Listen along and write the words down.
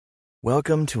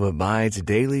Welcome to Abide's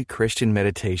Daily Christian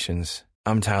Meditations.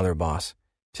 I'm Tyler Boss.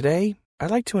 Today, I'd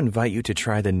like to invite you to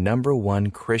try the #1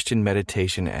 Christian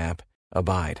meditation app,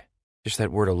 Abide. Just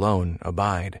that word alone,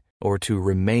 abide, or to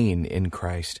remain in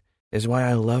Christ, is why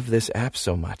I love this app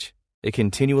so much. It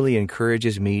continually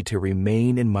encourages me to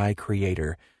remain in my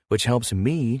Creator, which helps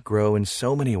me grow in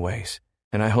so many ways.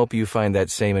 And I hope you find that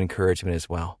same encouragement as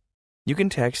well. You can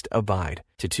text ABIDE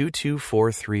to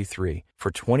 22433 for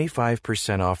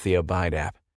 25% off the Abide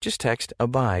app. Just text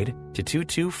ABIDE to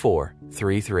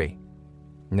 22433.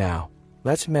 Now,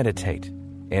 let's meditate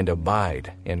and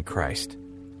abide in Christ.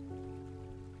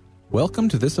 Welcome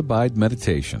to this Abide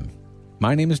meditation.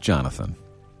 My name is Jonathan.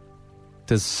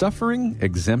 Does suffering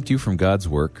exempt you from God's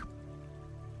work?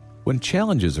 When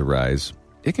challenges arise,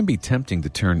 it can be tempting to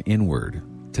turn inward,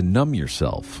 to numb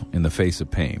yourself in the face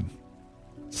of pain.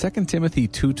 2 Timothy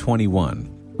 2:21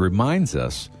 reminds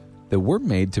us that we're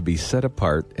made to be set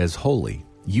apart as holy,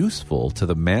 useful to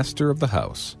the master of the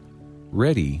house,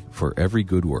 ready for every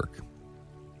good work.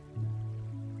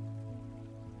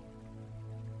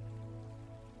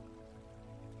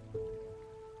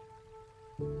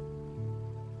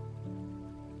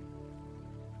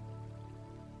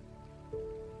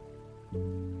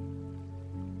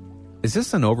 Is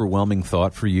this an overwhelming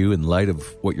thought for you in light of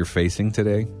what you're facing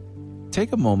today?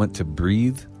 Take a moment to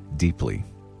breathe deeply,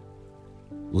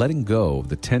 letting go of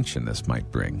the tension this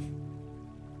might bring.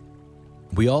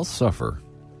 We all suffer,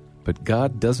 but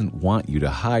God doesn't want you to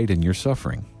hide in your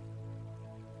suffering.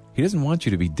 He doesn't want you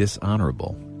to be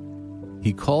dishonorable.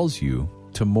 He calls you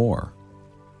to more,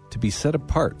 to be set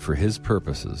apart for His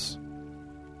purposes,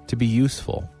 to be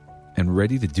useful and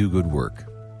ready to do good work.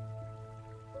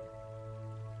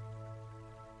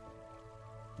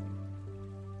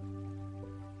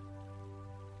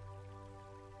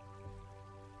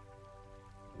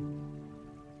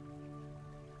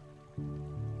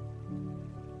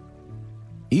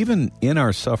 Even in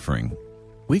our suffering,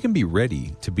 we can be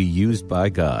ready to be used by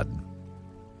God.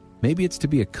 Maybe it's to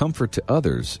be a comfort to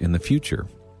others in the future.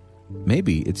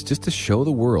 Maybe it's just to show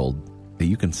the world that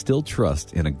you can still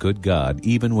trust in a good God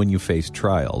even when you face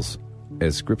trials,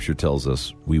 as Scripture tells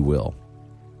us we will.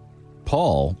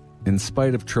 Paul, in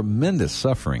spite of tremendous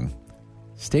suffering,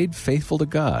 stayed faithful to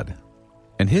God,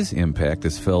 and his impact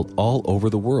is felt all over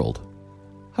the world.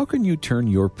 How can you turn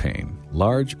your pain,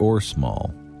 large or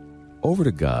small, over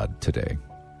to God today?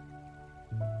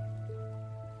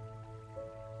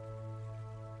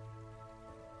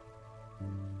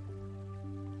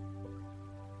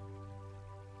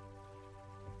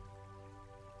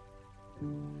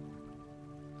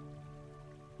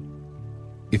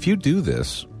 If you do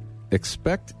this,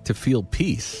 expect to feel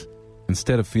peace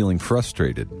instead of feeling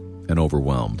frustrated and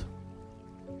overwhelmed.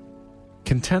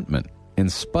 Contentment in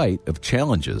spite of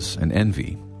challenges and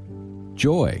envy.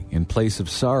 Joy in place of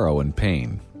sorrow and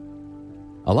pain.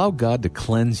 Allow God to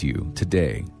cleanse you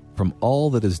today from all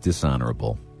that is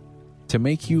dishonorable, to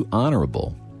make you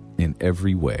honorable in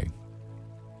every way.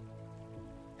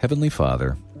 Heavenly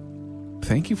Father,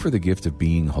 thank you for the gift of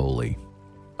being holy,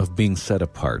 of being set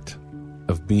apart,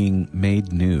 of being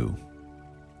made new.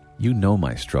 You know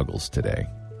my struggles today.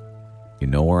 You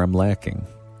know where I'm lacking,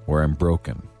 where I'm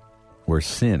broken, where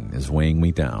sin is weighing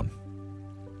me down,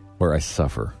 where I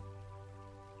suffer.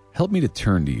 Help me to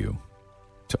turn to you,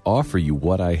 to offer you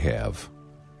what I have,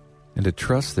 and to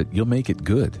trust that you'll make it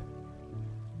good.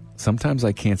 Sometimes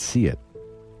I can't see it.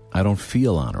 I don't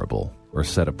feel honorable or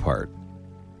set apart.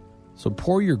 So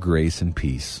pour your grace and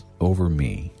peace over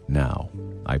me now,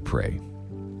 I pray.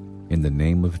 In the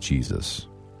name of Jesus,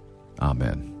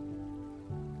 Amen.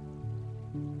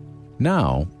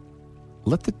 Now,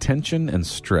 let the tension and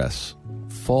stress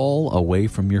fall away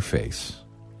from your face,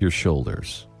 your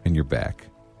shoulders, and your back.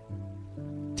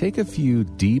 Take a few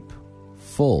deep,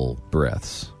 full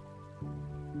breaths,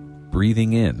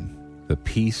 breathing in the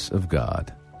peace of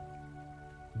God,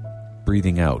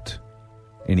 breathing out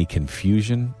any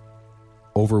confusion,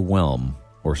 overwhelm,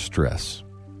 or stress.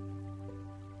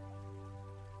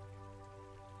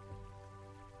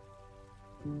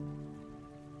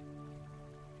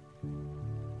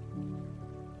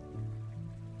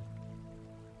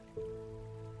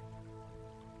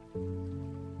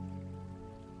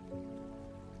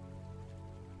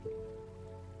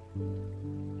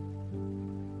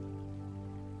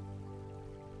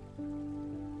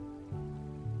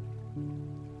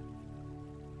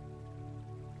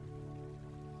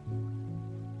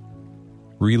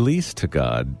 Release to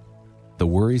God the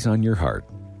worries on your heart,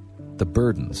 the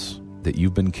burdens that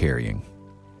you've been carrying.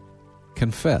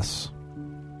 Confess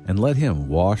and let Him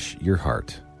wash your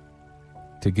heart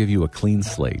to give you a clean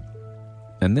slate,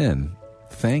 and then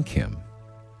Thank Him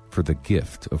for the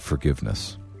gift of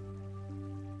forgiveness.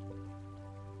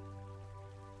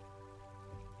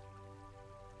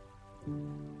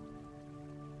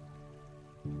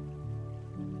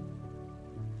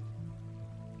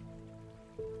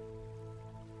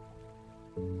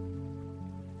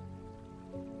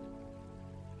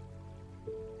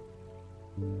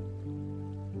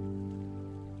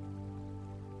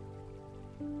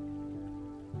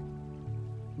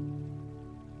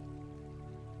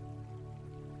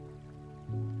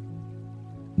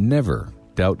 Never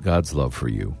doubt God's love for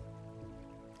you.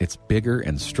 It's bigger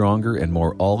and stronger and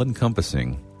more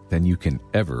all-encompassing than you can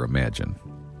ever imagine.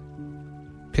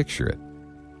 Picture it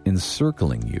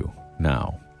encircling you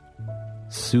now,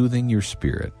 soothing your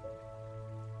spirit,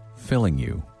 filling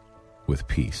you with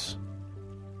peace.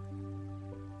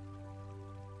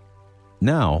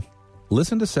 Now,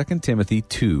 listen to 2 Timothy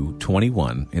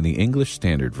 2:21 in the English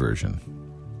Standard Version.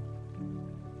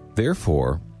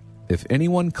 Therefore, if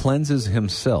anyone cleanses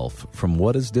himself from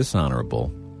what is dishonorable,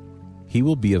 he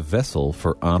will be a vessel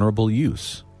for honorable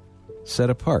use, set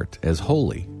apart as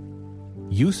holy,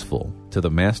 useful to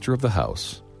the master of the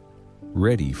house,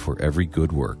 ready for every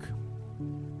good work.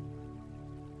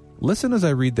 Listen as I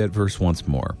read that verse once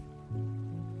more.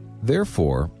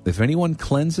 Therefore, if anyone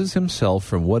cleanses himself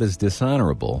from what is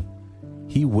dishonorable,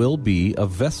 he will be a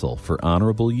vessel for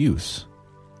honorable use,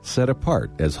 set apart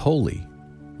as holy,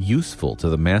 useful to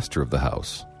the master of the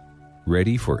house,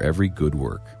 ready for every good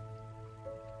work.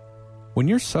 When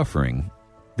you're suffering,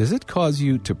 does it cause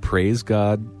you to praise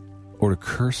God or to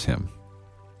curse Him?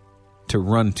 To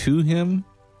run to Him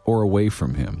or away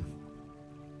from Him?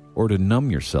 Or to numb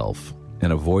yourself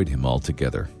and avoid Him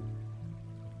altogether?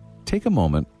 Take a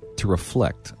moment to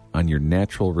reflect on your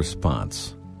natural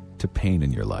response to pain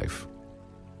in your life.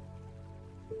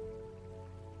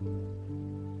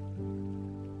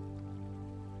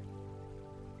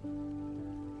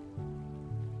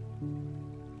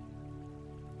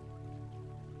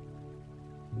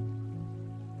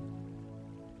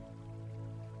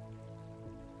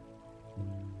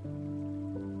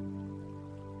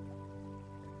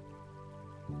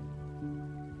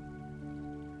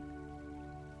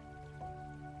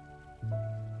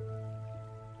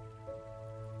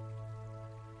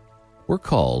 We're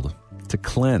called to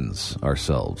cleanse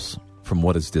ourselves from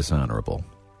what is dishonorable.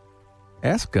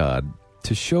 Ask God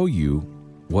to show you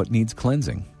what needs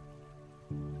cleansing.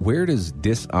 Where does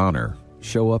dishonor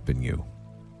show up in you?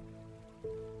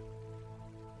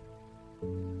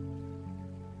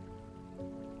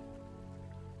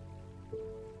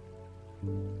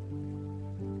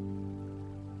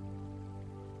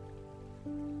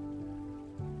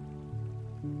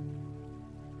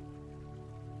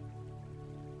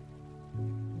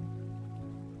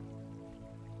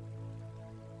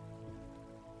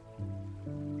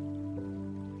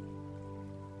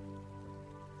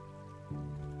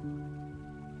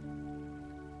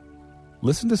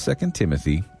 Listen to 2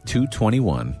 Timothy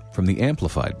 2:21 from the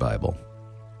Amplified Bible.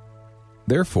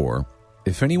 Therefore,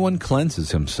 if anyone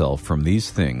cleanses himself from these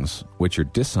things which are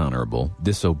dishonorable,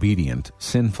 disobedient,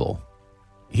 sinful,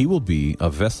 he will be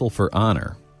a vessel for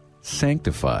honor,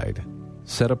 sanctified,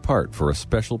 set apart for a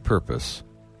special purpose,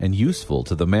 and useful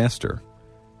to the master,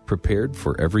 prepared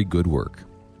for every good work.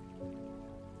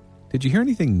 Did you hear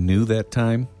anything new that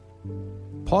time?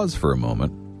 Pause for a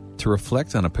moment to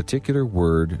reflect on a particular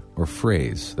word or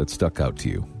phrase that stuck out to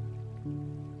you.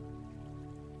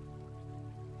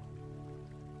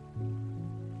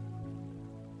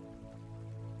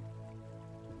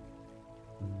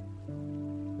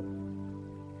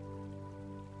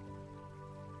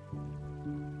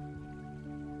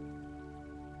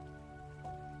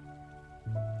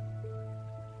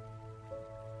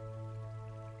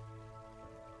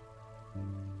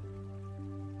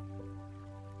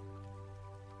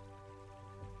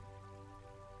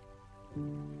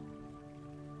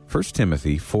 First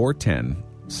Timothy 4:10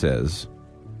 says,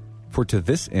 "For to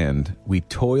this end we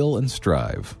toil and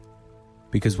strive,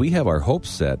 because we have our hopes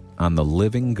set on the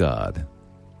living God,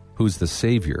 who's the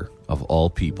Savior of all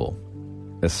people,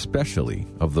 especially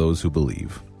of those who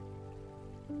believe."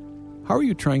 How are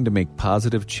you trying to make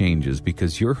positive changes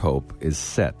because your hope is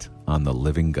set on the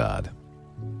living God?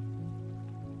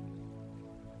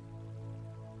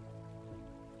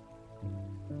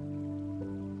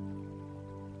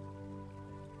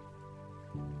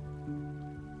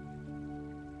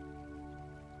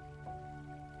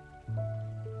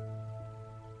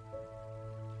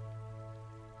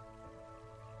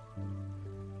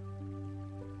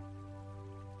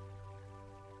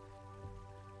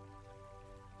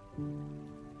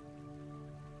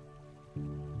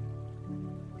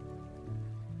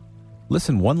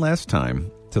 Listen one last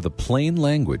time to the plain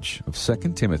language of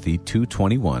 2 Timothy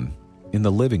 2:21 in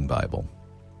the Living Bible.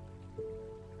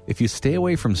 If you stay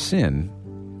away from sin,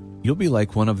 you'll be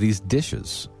like one of these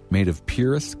dishes made of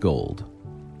purest gold,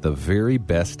 the very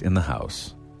best in the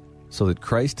house, so that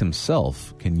Christ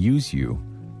himself can use you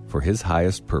for his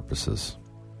highest purposes.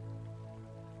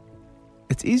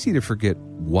 It's easy to forget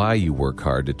why you work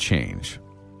hard to change.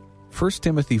 1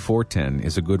 Timothy 4:10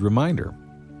 is a good reminder,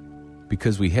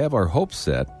 because we have our hope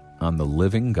set on the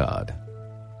living God.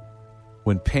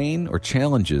 When pain or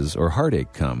challenges or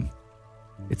heartache come,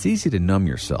 it's easy to numb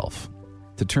yourself,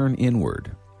 to turn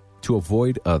inward, to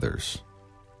avoid others.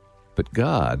 But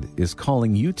God is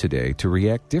calling you today to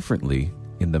react differently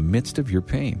in the midst of your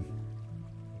pain.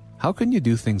 How can you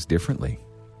do things differently?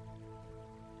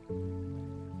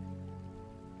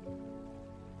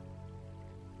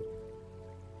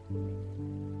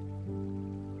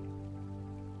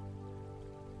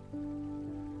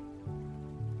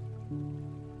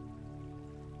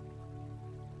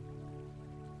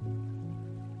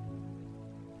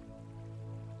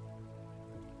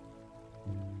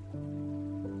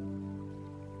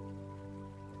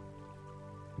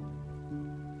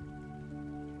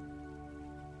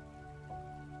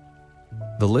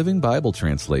 The Living Bible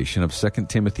translation of 2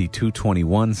 Timothy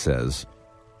 2:21 says,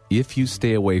 "If you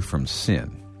stay away from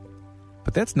sin."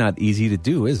 But that's not easy to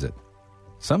do, is it?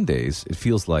 Some days it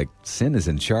feels like sin is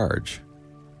in charge.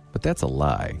 But that's a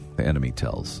lie, the enemy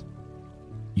tells.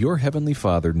 Your Heavenly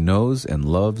Father knows and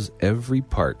loves every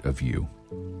part of you.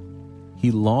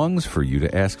 He longs for you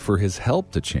to ask for His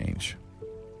help to change.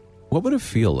 What would it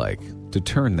feel like to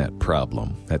turn that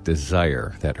problem, that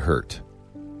desire, that hurt,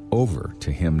 over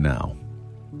to Him now?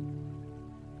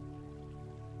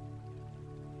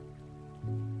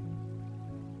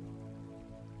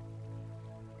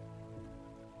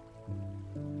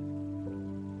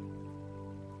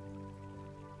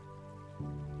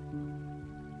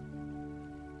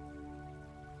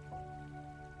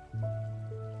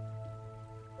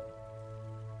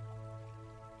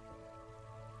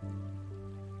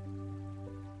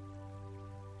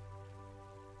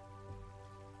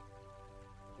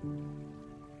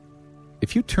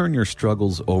 If you turn your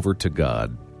struggles over to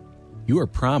God, you are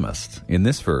promised in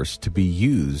this verse to be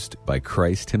used by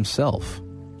Christ Himself.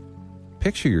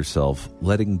 Picture yourself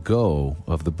letting go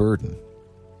of the burden,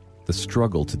 the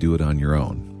struggle to do it on your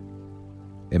own.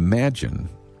 Imagine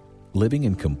living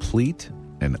in complete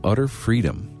and utter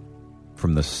freedom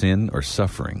from the sin or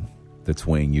suffering that's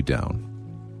weighing you down.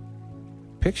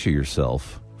 Picture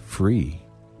yourself free.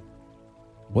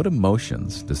 What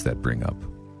emotions does that bring up?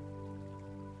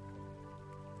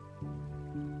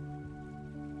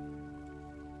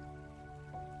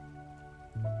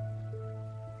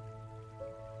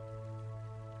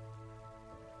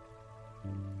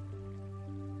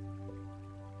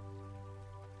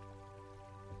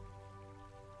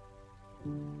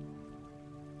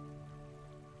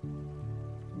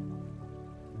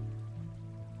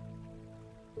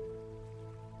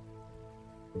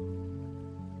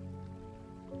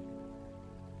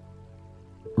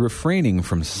 Refraining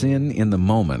from sin in the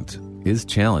moment is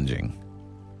challenging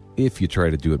if you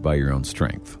try to do it by your own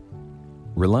strength.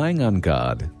 Relying on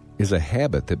God is a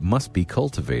habit that must be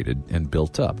cultivated and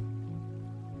built up.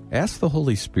 Ask the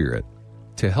Holy Spirit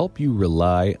to help you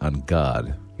rely on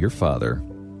God, your Father,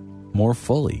 more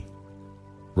fully,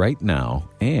 right now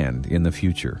and in the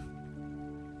future.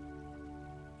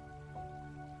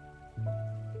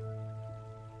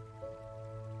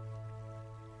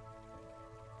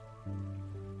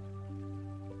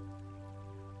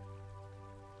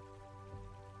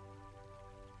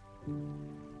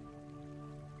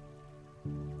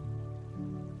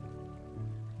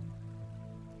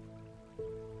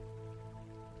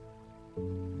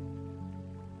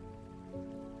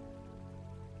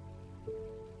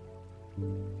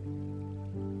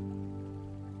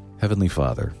 Heavenly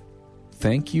Father,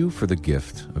 thank you for the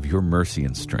gift of your mercy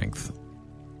and strength.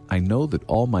 I know that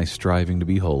all my striving to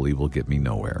be holy will get me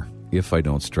nowhere if I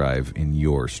don't strive in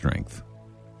your strength.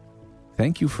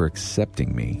 Thank you for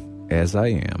accepting me as I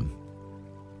am,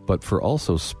 but for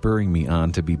also spurring me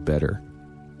on to be better.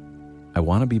 I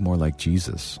want to be more like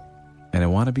Jesus, and I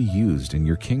want to be used in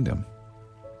your kingdom.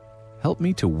 Help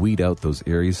me to weed out those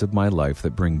areas of my life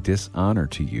that bring dishonor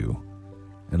to you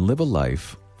and live a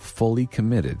life fully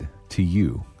committed to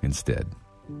you instead.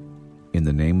 In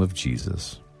the name of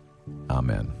Jesus,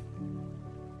 Amen.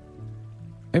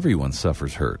 Everyone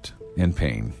suffers hurt and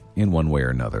pain in one way or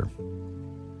another.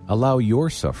 Allow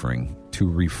your suffering to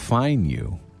refine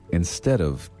you instead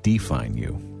of define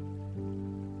you.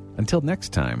 Until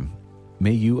next time,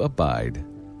 may you abide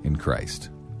in Christ.